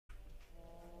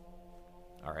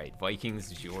Alright,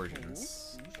 Vikings,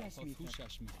 Georgians.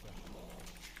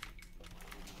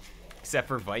 Except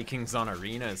for Vikings on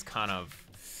Arena is kind of...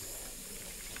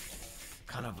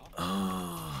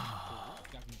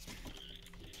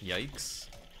 Yikes.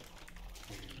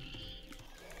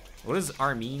 What does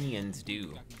Armenians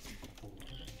do?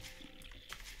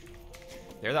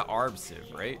 They're the Arb Civ,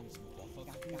 right?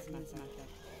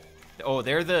 Oh,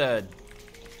 they're the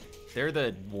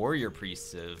Warrior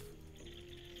Priest Civ.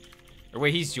 Or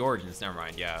wait, he's Georgians, never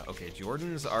mind, yeah. Okay,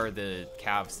 Jordans are the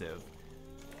Cav Civ.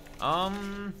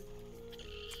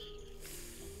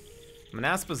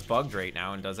 Manaspa's bugged right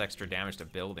now and does extra damage to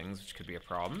buildings, which could be a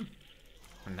problem.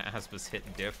 Manaspa's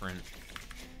hit different.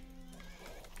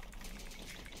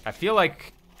 I feel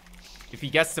like if he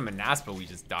gets to Manaspa, we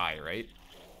just die, right?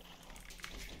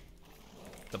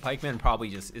 The pikeman probably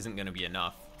just isn't going to be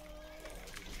enough.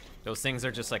 Those things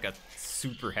are just like a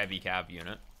super heavy cav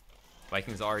unit.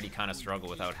 Vikings already kind of struggle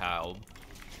without Halb.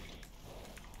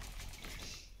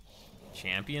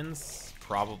 Champions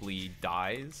probably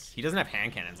dies. He doesn't have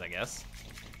hand cannons, I guess.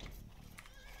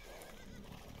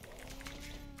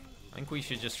 I think we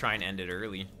should just try and end it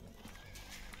early.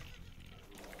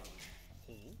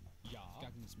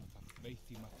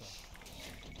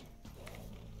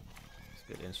 It's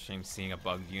good, interesting seeing a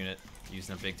bugged unit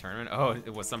using a big tournament. Oh,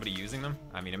 was somebody using them?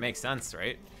 I mean, it makes sense,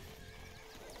 right?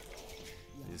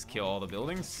 Just kill all the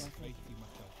buildings.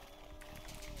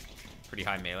 Pretty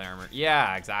high melee armor.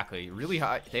 Yeah, exactly. Really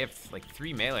high. They have like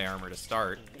 3 melee armor to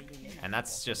start, and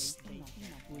that's just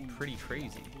pretty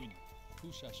crazy.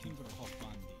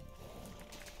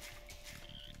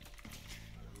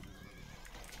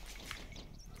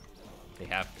 They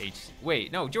have HC.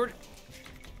 Wait, no, do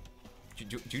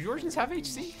Georgians have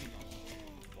HC?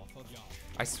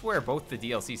 I swear both the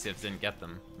DLC civs didn't get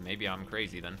them. Maybe I'm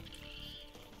crazy then.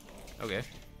 Okay.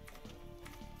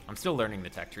 I'm still learning the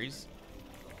tech trees.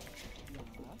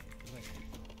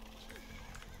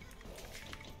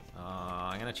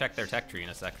 I'm gonna check their tech tree in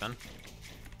a sec then.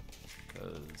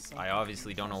 Because I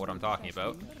obviously don't know what I'm talking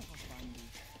about.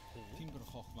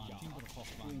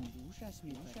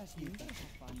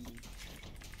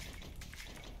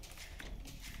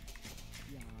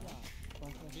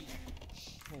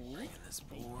 Bring in this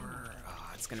boar.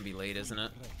 Oh, it's gonna be late, isn't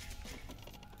it?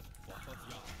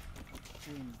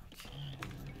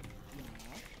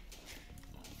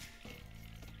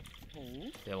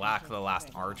 They lack the last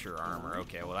archer armor.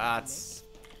 Okay, well that's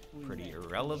pretty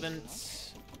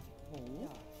irrelevant.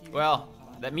 Well,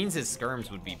 that means his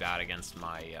skirms would be bad against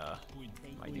my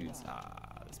my dudes.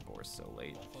 Ah, this boar's so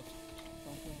late.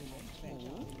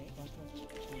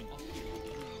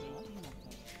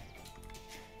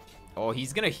 Oh,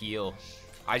 he's gonna heal.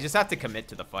 I just have to commit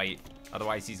to the fight.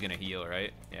 Otherwise, he's gonna heal,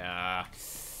 right? Yeah.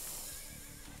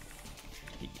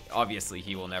 Obviously,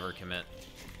 he will never commit.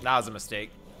 That was a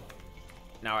mistake.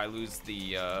 Now I lose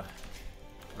the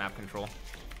map control.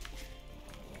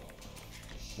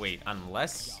 Wait,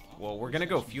 unless... Well, we're gonna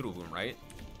go Feudal Boom, right?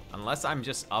 Unless I'm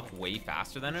just up way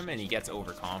faster than him and he gets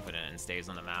overconfident and stays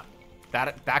on the map.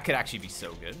 That could actually be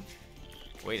so good.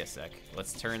 Wait a sec.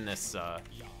 Let's turn this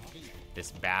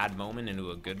this bad moment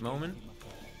into a good moment.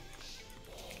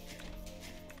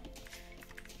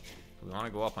 We want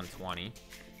to go up on 20.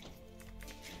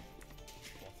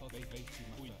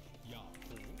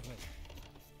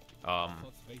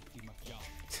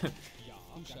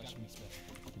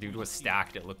 Dude was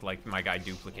stacked. It looked like my guy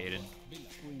duplicated.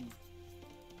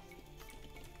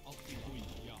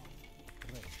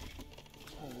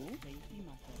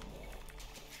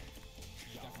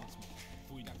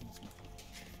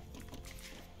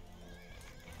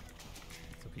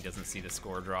 So if he doesn't see the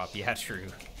score drop, yeah, true.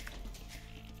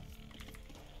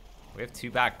 We have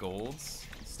 2 back golds.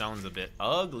 Stone's a bit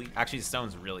ugly. Actually, the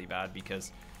stone's really bad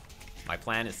because my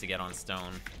plan is to get on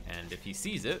stone, and if he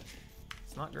sees it,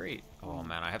 it's not great. Oh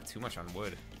man, I have too much on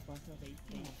wood.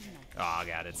 Oh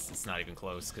god, it's not even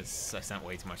close because I sent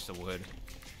way too much to wood.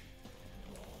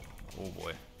 Oh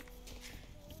boy.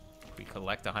 We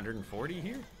collect 140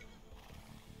 here?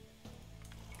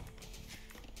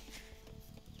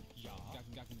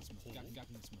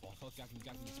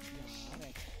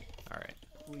 Alright.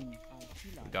 We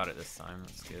got it this time,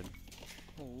 that's good.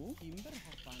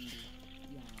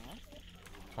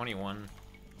 21.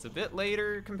 It's a bit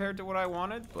later compared to what I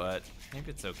wanted, but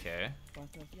maybe it's okay.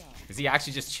 Is he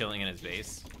actually just chilling in his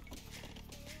base?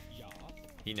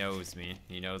 He knows me.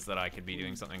 He knows that I could be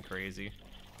doing something crazy.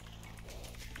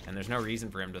 And there's no reason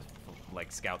for him to,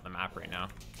 like, scout the map right now.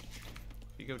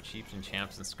 We go Chiefs and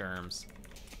Champs and Skirms.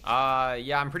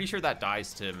 Yeah, I'm pretty sure that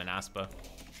dies to Manaspa.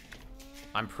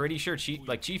 I'm pretty sure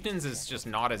Chieftains is just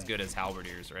not as good as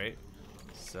Halberdiers, right?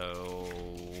 So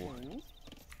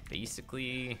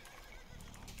basically,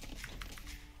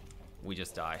 we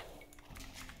just die.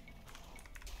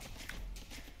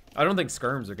 I don't think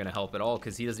skirms are gonna help at all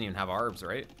because he doesn't even have arbs,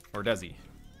 right? Or does he?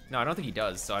 No, I don't think he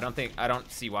does. So I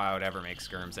don't see why I would ever make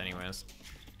skirms anyways.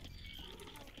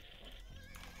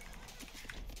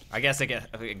 I guess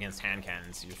against hand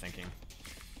cannons, you're thinking.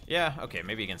 Yeah, okay,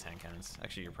 maybe against hand cannons.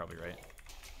 Actually, you're probably right.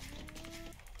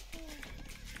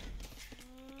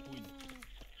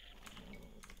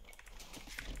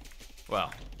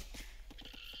 Well,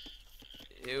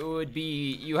 it would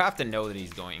be, you have to know that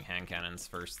he's going hand cannons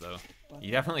first, though.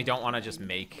 You definitely don't want to just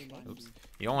make, oops,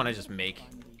 you don't want to just make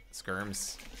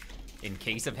skirms in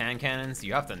case of hand cannons.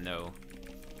 You have to know.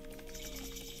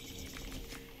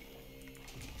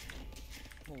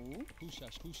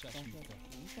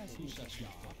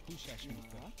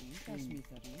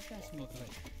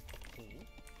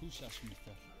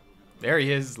 There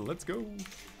he is, let's go.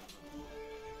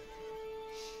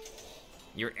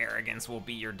 Your arrogance will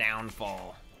be your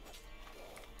downfall.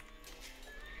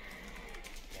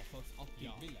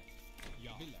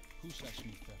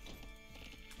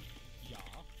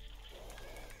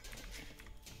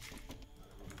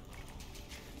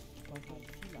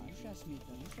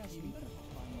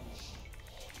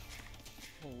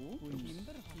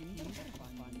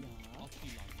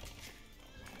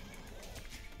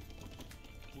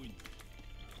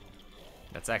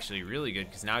 That's actually really good,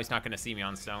 because now he's not going to see me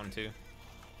on stone, too.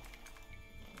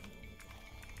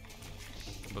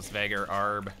 Berserker,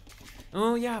 Arb.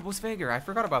 Oh, yeah, Berserker. I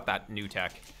forgot about that new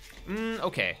tech.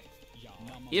 Okay.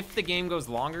 If the game goes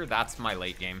longer, that's my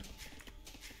late game.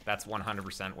 That's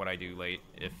 100% what I do late,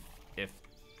 if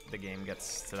the game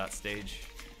gets to that stage.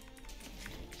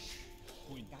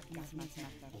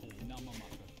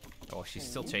 Oh, she's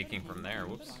still taking from there.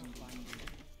 Whoops. Do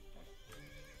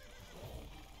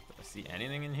I see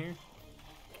anything in here?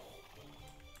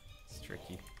 It's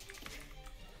tricky.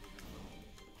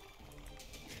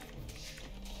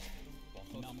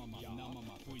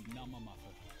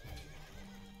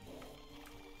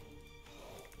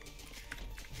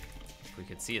 If we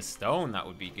could see a stone, that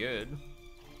would be good.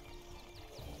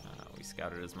 We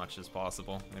scouted as much as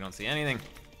possible. We don't see anything.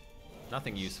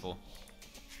 Nothing useful.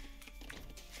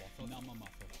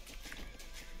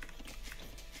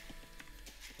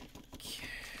 Okay.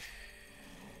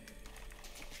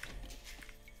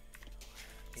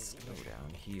 Let's go down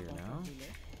here now.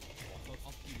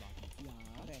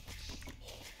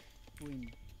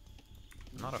 I'm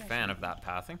not a fan of that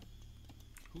pathing.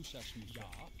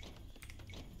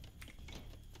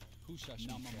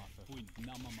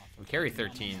 We carry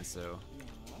 13, so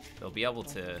they'll be able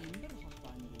to.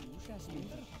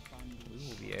 We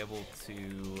will be able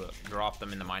to drop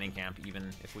them in the mining camp,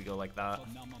 even if we go like that.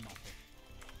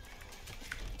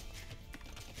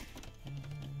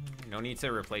 No need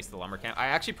to replace the lumber camp. I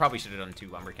actually probably should have done 2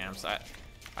 lumber camps.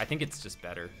 I think it's just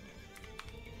better.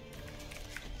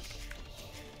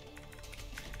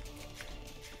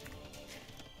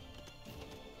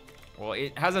 Well,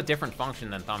 it has a different function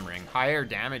than Thumb Ring. Higher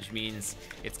damage means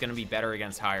it's going to be better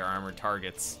against higher armored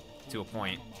targets to a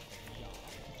point.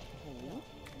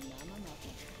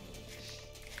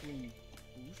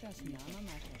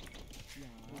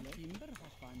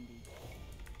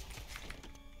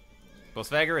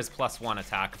 Berserker is +1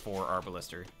 attack for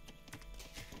Arbalister.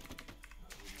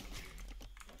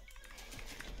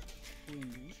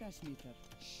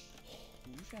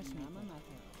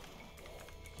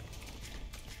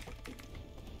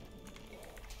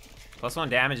 +1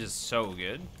 damage is so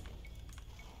good.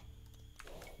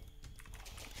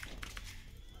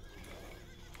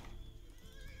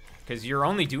 Because you're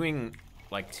only doing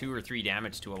like 2 or 3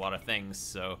 damage to a lot of things,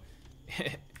 so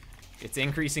it's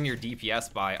increasing your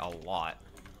DPS by a lot.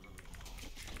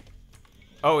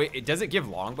 Oh, does it give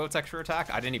longboats extra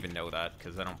attack? I didn't even know that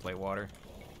because I don't play water.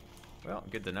 Well,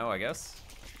 good to know, I guess.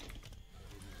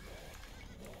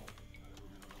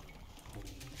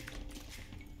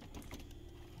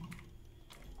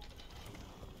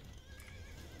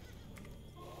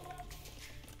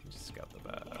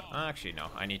 Actually, no.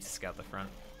 I need to scout the front.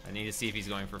 I need to see if he's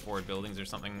going for forward buildings or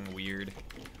something weird.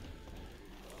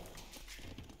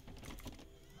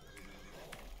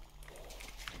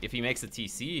 If he makes a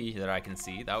TC that I can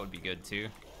see, that would be good too.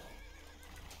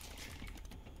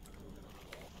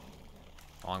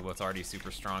 Longboat's already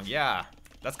super strong. Yeah,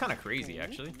 that's kind of crazy,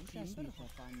 actually.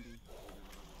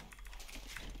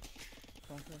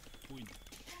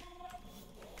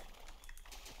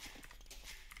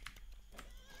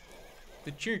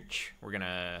 The church. We're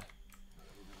gonna.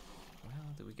 Well,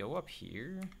 do we go up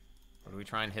here? Or do we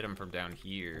try and hit him from down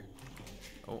here?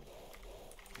 Oh.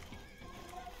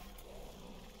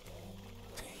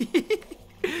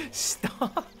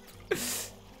 Stop.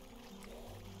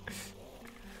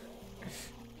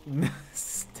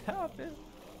 Stop it.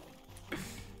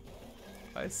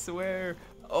 I swear.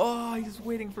 Oh, he's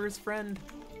waiting for his friend.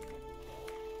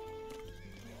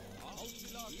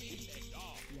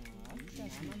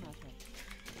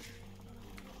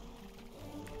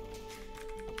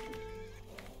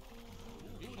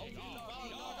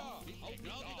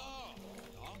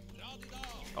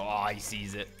 Oh, he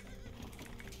sees it.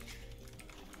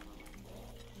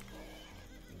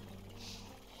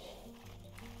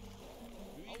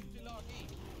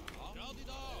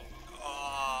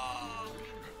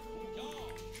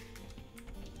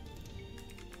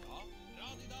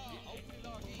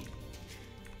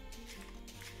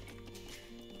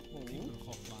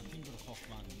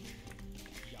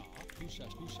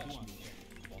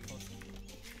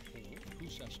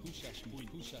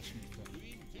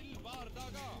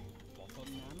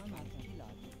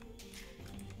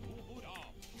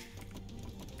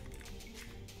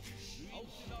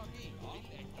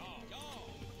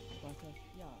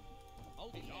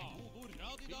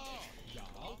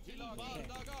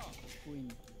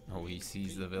 Oh, he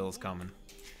sees the vills coming.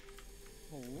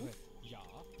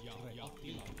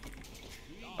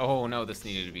 Oh no, this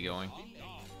needed to be going.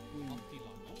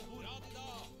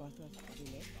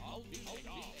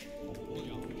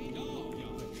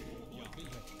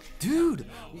 Dude,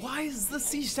 why is the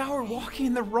siege tower walking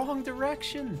in the wrong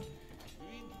direction?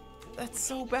 That's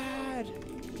so bad.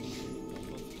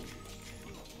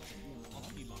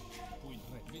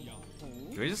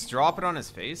 Do we just drop it on his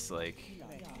face? Like,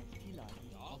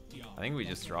 I think we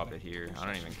just drop it here. I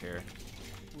don't even care.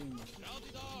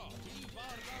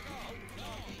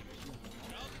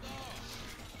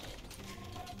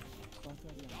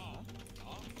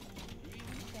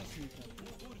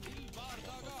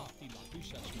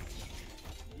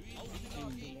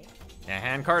 Yeah,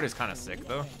 hand card is kind of sick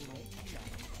though.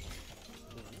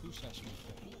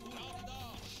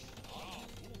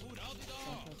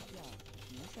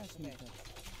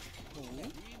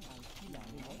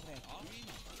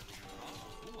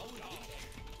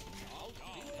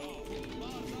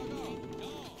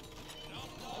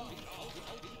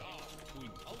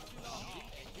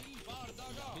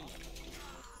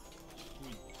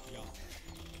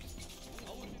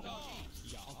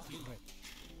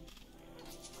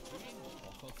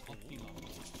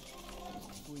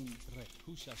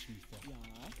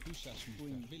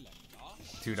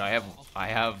 Dude, I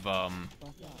have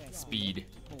speed.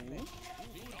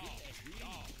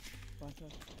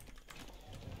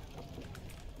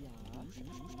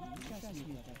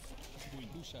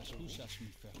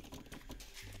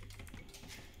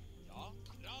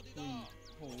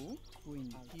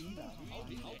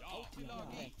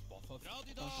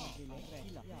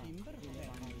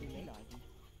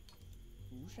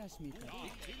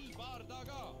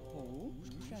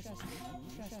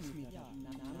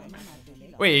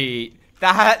 Wait,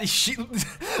 that she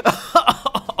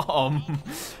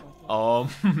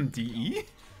DE?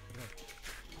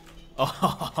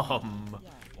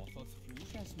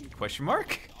 Question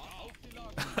mark?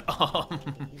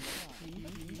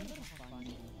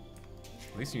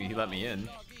 At least he let me in.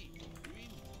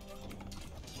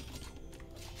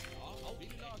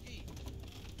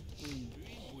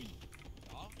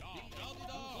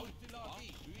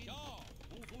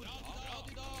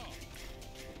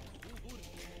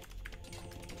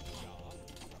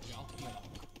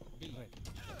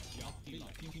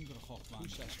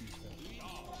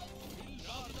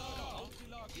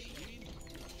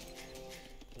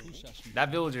 That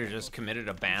villager just committed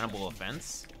a bannable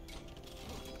offense.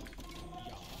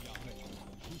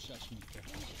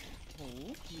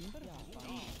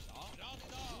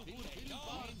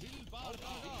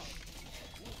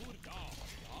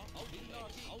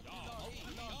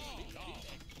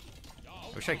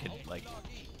 I wish I could, like...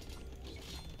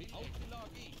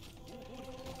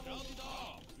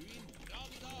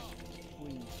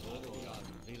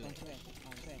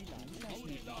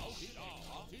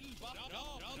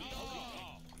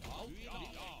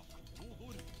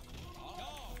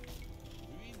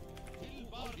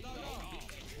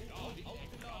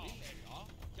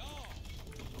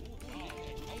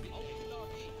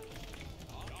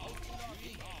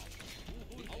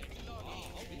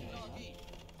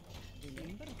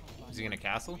 Is he gonna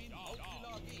castle?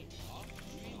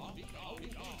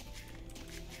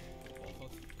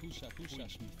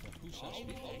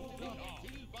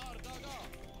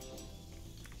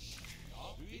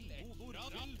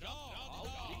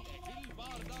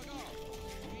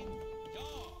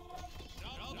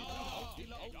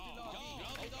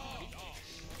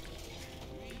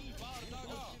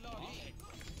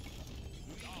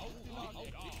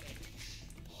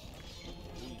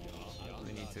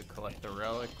 the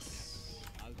relics.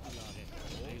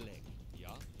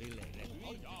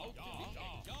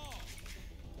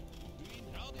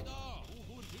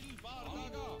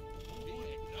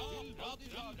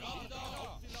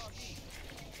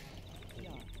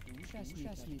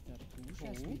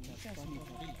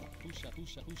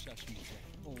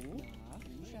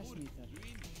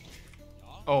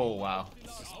 Oh wow,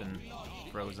 it's just been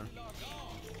frozen.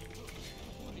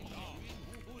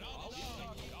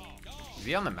 Is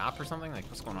he on the map or something? Like,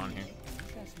 what's going on here?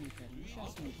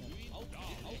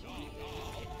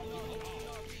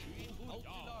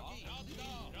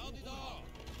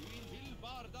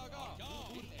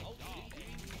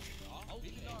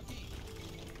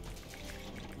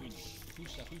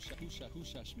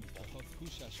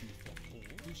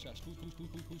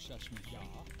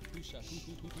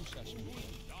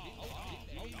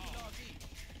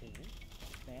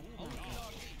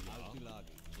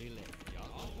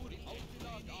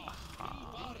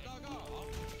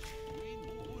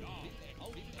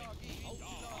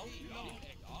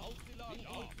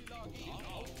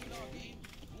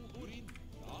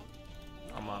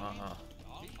 Come on.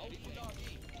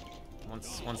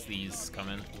 Once these come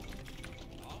in.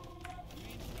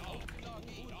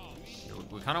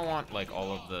 We kind of want like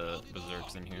all of the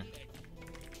berserks in here.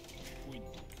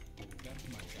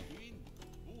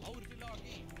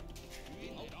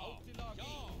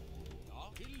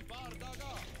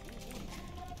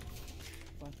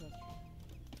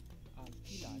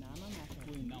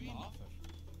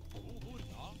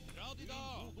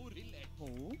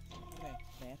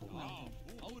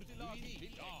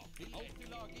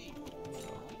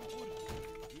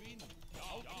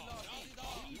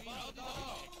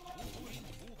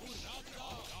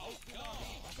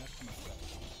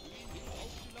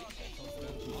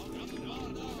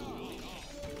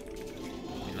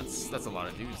 I mean, that's a lot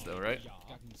of dudes though, right?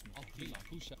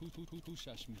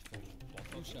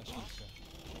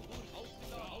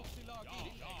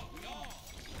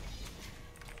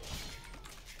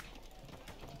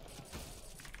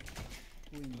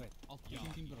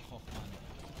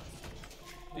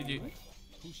 Did you?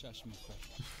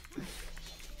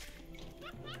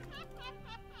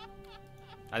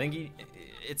 I think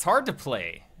it's hard to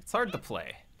play. It's hard to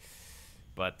play.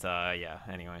 But yeah,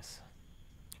 anyways.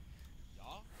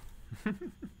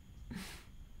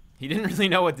 He didn't really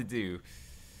know what to do.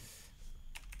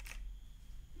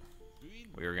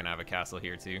 We were gonna have a castle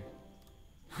here too.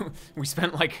 We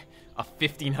spent like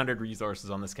 1,500 resources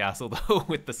on this castle though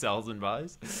with the sells and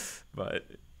buys, but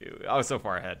I was so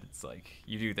far ahead. It's like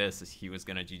you do this, he was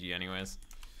gonna GG anyways.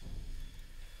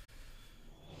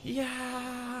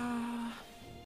 Yeah.